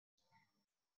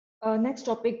Next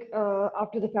topic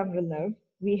after the femoral nerve,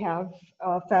 we have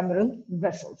femoral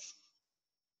vessels.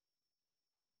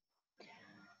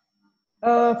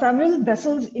 Femoral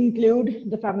vessels include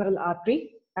the femoral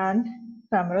artery and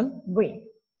femoral vein.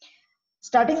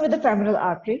 Starting with the femoral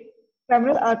artery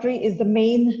is the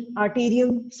main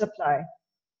arterial supply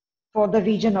for the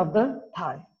region of the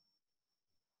thigh.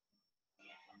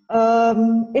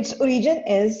 Its origin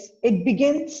is, it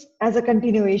begins as a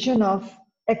continuation of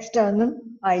external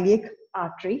iliac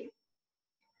artery.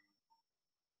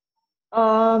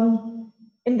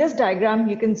 In this diagram,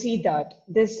 you can see that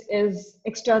this is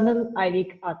external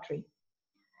iliac artery.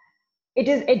 It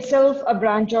is itself a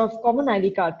branch of common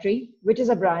iliac artery, which is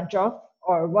a branch of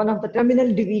or one of the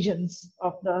terminal divisions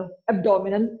of the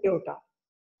abdominal aorta.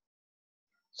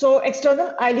 So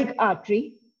external iliac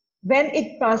artery, when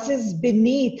it passes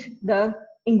beneath the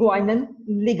inguinal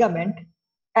ligament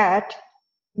at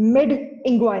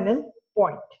mid-inguinal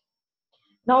point.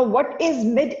 Now, what is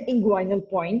mid-inguinal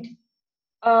point?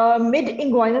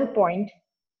 Mid-inguinal point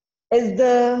is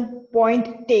the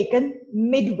point taken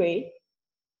midway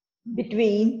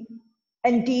between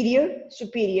anterior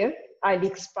superior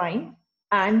iliac spine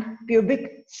and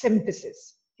pubic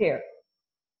symphysis here.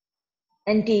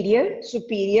 Anterior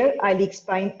superior iliac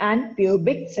spine and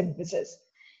pubic symphysis.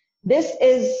 This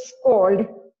is called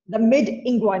the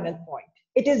mid-inguinal point.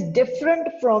 It is different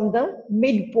from the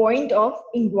midpoint of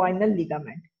inguinal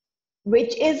ligament,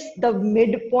 which is the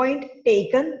midpoint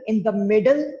taken in the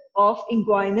middle of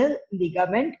inguinal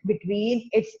ligament between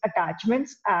its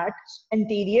attachments at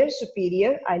anterior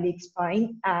superior iliac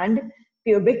spine and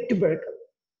pubic tubercle.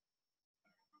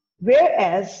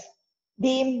 Whereas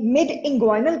the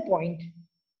mid-inguinal point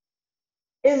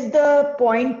is the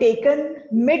point taken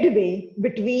midway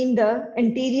between the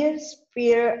anterior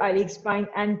superior iliac spine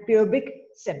and pubic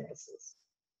symphysis.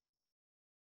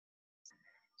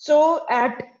 So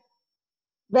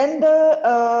when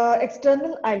the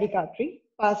external iliac artery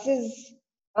passes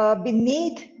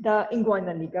beneath the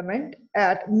inguinal ligament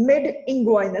at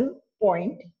mid-inguinal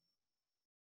point,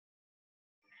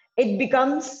 it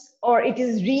becomes, or it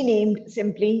is renamed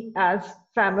simply as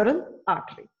femoral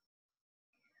artery.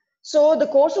 So the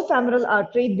course of femoral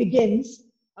artery begins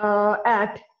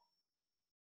at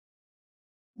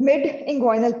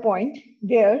mid-inguinal point,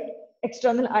 where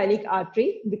external iliac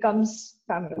artery becomes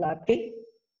femoral artery.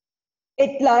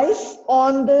 It lies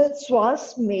on the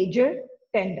psoas major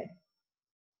tendon.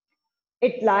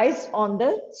 It lies on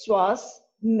the psoas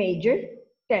major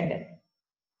tendon.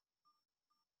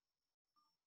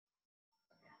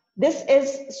 This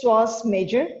is psoas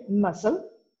major muscle,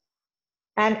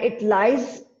 and it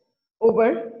lies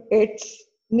over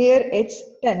near its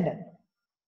tendon.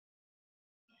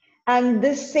 And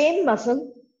this same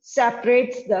muscle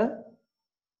separates the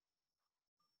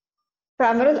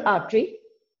femoral artery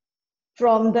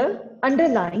from the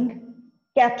underlying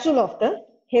capsule of the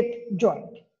hip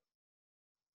joint.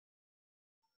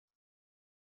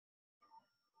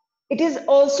 It is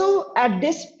also at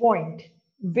this point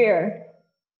where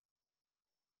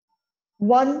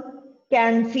one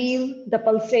can feel the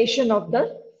pulsation of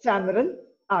the femoral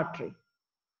artery,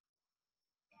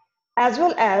 as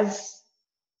well as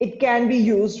it can be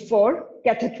used for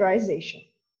catheterization.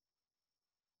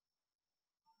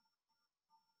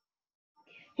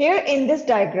 Here in this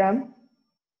diagram,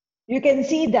 you can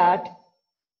see that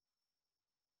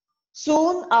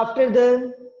soon after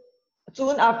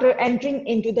entering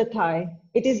into the thigh,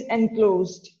 it is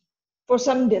enclosed for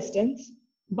some distance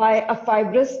by a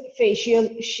fibrous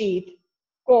fascial sheath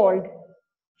called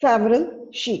femoral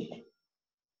sheath.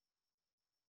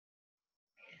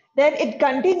 Then it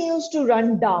continues to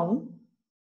run down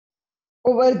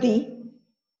over the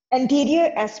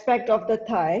anterior aspect of the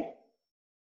thigh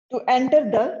to enter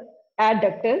the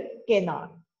adductor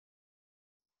canal.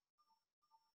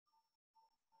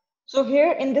 So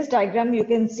here in this diagram, you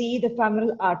can see the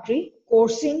femoral artery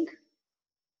coursing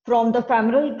from the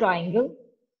femoral triangle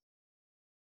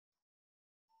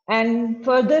and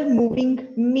further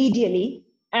moving medially,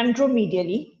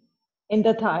 anteromedially in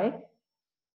the thigh,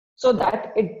 so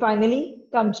that it finally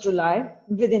comes to lie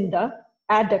within the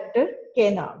adductor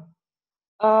canal.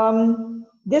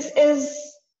 This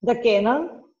is the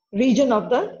canal, region of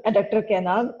the adductor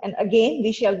canal, and again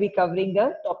we shall be covering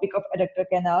the topic of adductor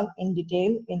canal in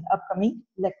detail in upcoming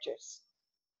lectures.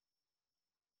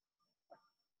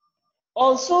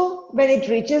 Also, when it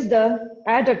reaches the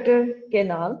adductor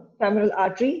canal, femoral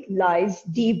artery lies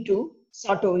deep to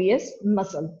sartorius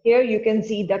muscle. Here you can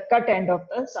see the cut end of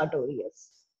the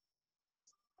sartorius.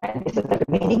 And this is the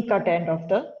remaining cut end of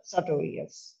the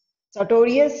sartorius.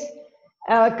 Sartorius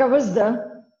covers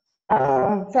the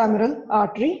femoral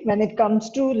artery when it comes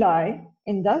to lie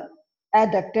in the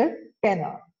adductor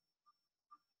canal.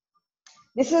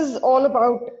 This is all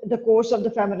about the course of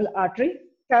the femoral artery.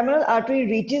 Femoral artery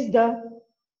reaches the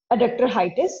adductor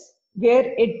hiatus,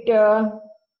 where it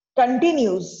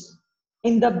continues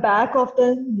in the back of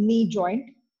the knee joint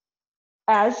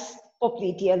as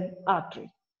popliteal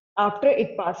artery. After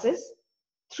it passes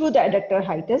through the adductor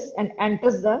hiatus and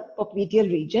enters the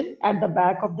popliteal region at the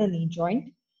back of the knee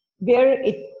joint, where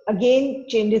it again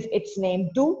changes its name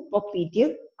to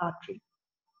popliteal artery.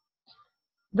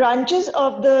 Branches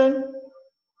of the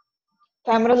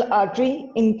femoral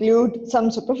artery include some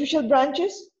superficial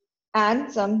branches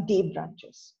and some deep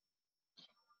branches.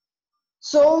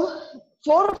 So,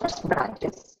 four of its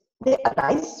branches, they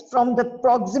arise from the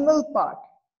proximal part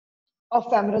of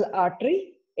femoral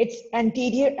artery, its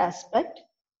anterior aspect,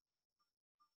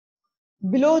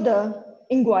 below the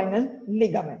inguinal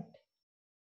ligament.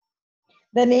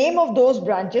 The name of those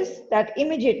branches that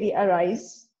immediately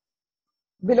arise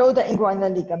below the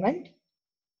inguinal ligament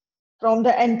from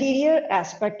the anterior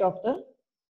aspect of the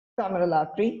femoral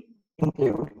artery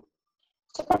include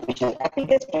superficial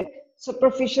epigastric,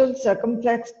 superficial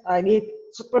circumflex iliac,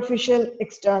 superficial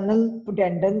external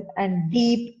pudendal, and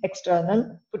deep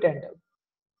external pudendal.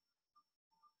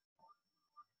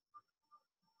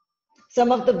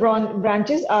 Some of the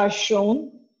branches are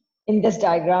shown in this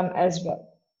diagram as well,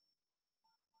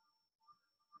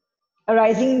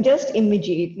 arising just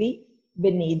immediately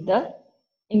beneath the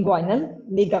inguinal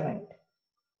ligament.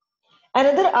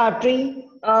 Another artery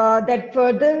that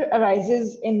further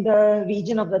arises in the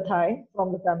region of the thigh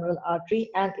from the femoral artery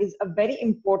and is a very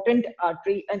important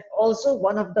artery and also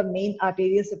one of the main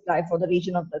arterial supply for the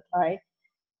region of the thigh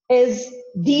is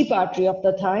deep artery of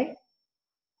the thigh,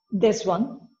 this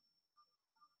one.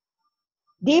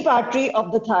 Deep artery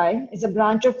of the thigh is a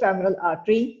branch of femoral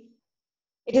artery.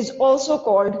 It is also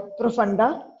called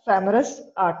profunda femoris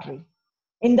artery.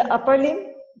 In the upper limb,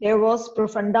 there was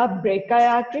profunda brachii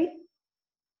artery.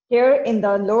 Here in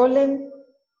the lower limb,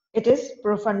 it is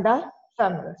profunda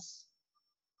femoris.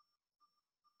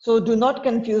 So do not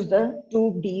confuse the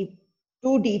two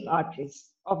deep arteries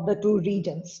of the two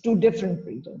regions, two different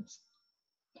regions.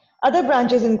 Other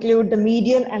branches include the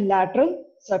medial and lateral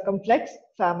circumflex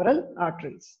femoral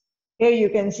arteries. Here you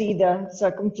can see the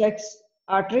circumflex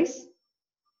arteries.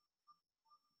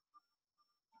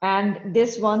 And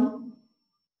this one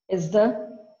is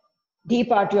the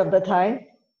deep artery of the thigh,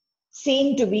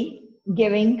 seen to be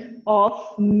giving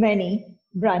off many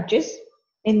branches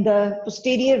in the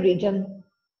posterior region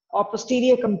or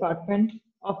posterior compartment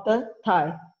of the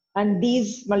thigh. And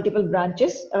these multiple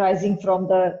branches arising from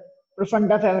the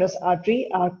profunda femoris artery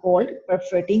are called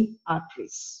perforating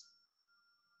arteries.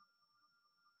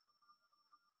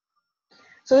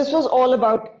 So this was all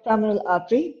about femoral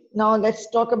artery. Now let's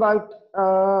talk about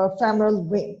femoral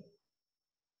vein.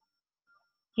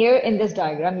 Here in this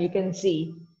diagram, you can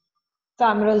see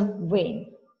femoral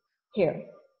vein here.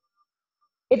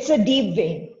 It's a deep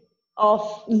vein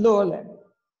of lower limb.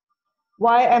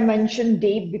 Why I mentioned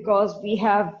deep? Because we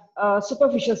have a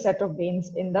superficial set of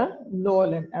veins in the lower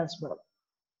limb as well.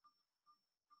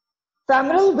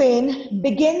 Femoral vein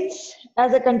begins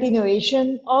as a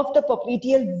continuation of the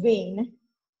popliteal vein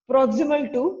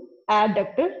proximal to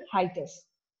adductor hiatus.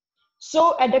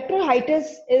 So adductor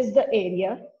hiatus is the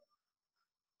area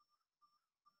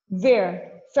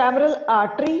where femoral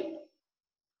artery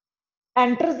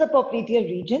enters the popliteal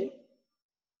region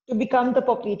to become the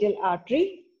popliteal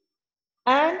artery,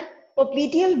 and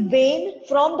popliteal vein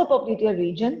from the popliteal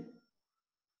region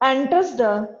enters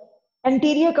the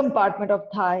anterior compartment of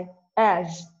thigh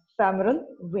as femoral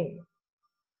vein.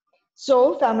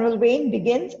 So femoral vein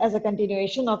begins as a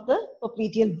continuation of the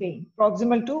popliteal vein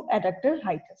proximal to adductor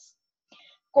hiatus.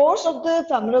 Course of the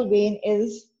femoral vein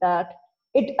is that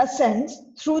it ascends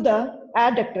through the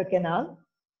adductor canal,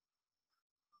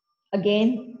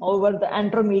 again over the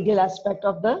anteromedial aspect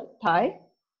of the thigh.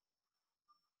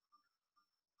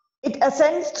 It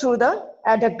ascends through the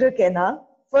adductor canal,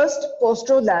 first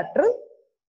posterolateral,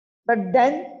 but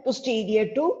then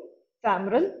posterior to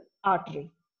femoral artery.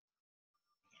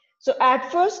 So at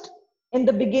first, in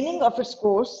the beginning of its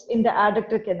course in the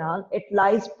adductor canal, it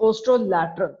lies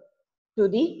posterolateral to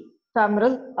the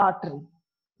femoral artery.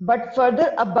 But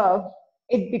further above,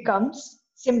 it becomes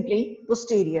simply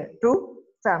posterior to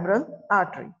femoral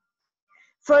artery.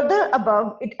 Further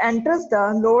above, it enters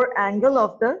the lower angle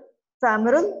of the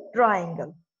femoral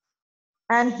triangle.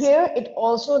 And here it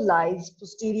also lies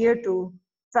posterior to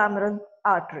femoral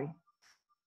artery.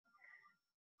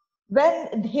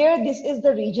 When here, this is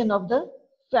the region of the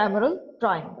femoral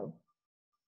triangle.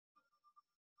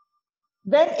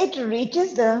 When it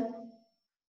reaches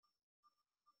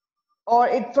or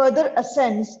it further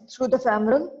ascends through the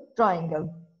femoral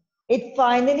triangle, it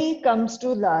finally comes to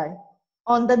lie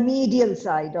on the medial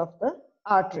side of the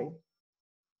artery,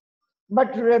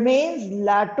 but remains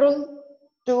lateral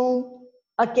to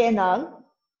a canal,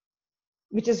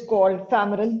 which is called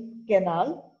femoral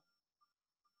canal.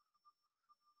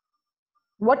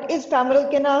 What is femoral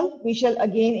canal? We shall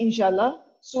again, inshallah,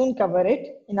 soon cover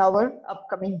it in our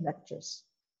upcoming lectures.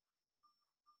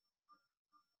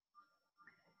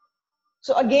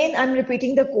 So again, I'm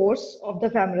repeating the course of the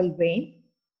femoral vein.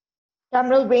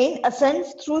 Femoral vein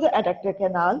ascends through the adductor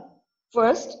canal,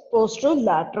 first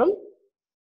posterolateral,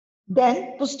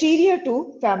 then posterior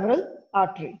to femoral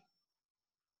artery.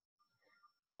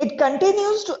 It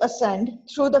continues to ascend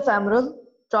through the femoral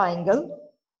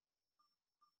triangle,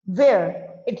 where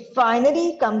it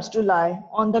finally comes to lie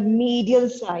on the medial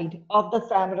side of the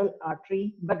femoral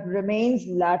artery, but remains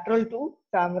lateral to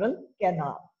femoral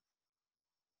canal.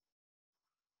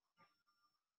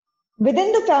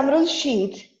 Within the femoral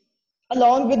sheath,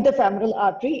 along with the femoral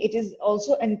artery, it is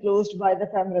also enclosed by the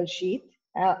femoral sheath.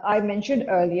 I mentioned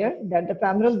earlier that the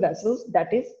femoral vessels,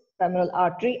 that is femoral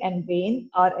artery and vein,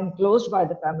 are enclosed by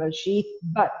the femoral sheath,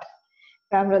 but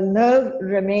femoral nerve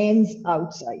remains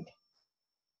outside.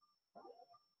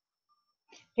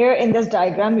 Here in this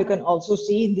diagram, you can also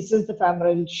see this is the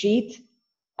femoral sheath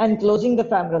enclosing the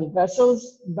femoral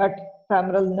vessels, but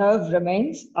femoral nerve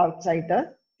remains outside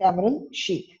the femoral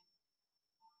sheath.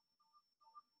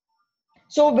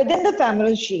 So within the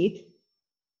femoral sheath,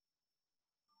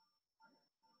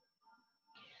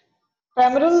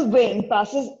 femoral vein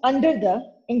passes under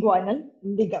the inguinal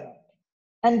ligament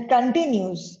and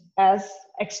continues as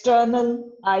external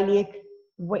iliac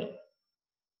vein.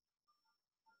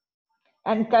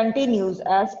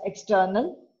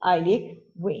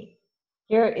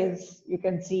 Here is, you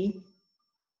can see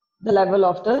the level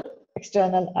of the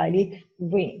external iliac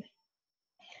vein.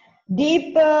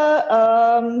 Deep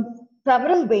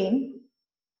femoral vein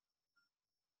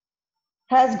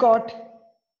has got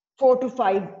 4 to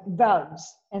 5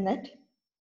 valves in it.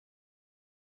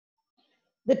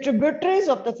 The tributaries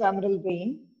of the femoral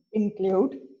vein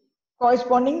include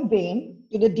corresponding vein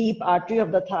to the deep artery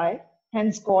of the thigh,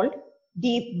 hence called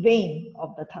deep vein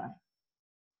of the thigh.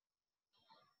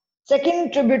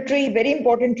 Second tributary, very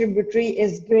important tributary,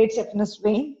 is great saphenous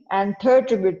vein, and third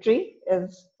tributary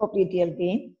is popliteal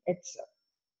vein itself.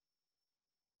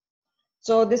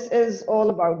 So this is all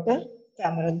about the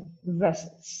femoral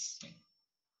vessels.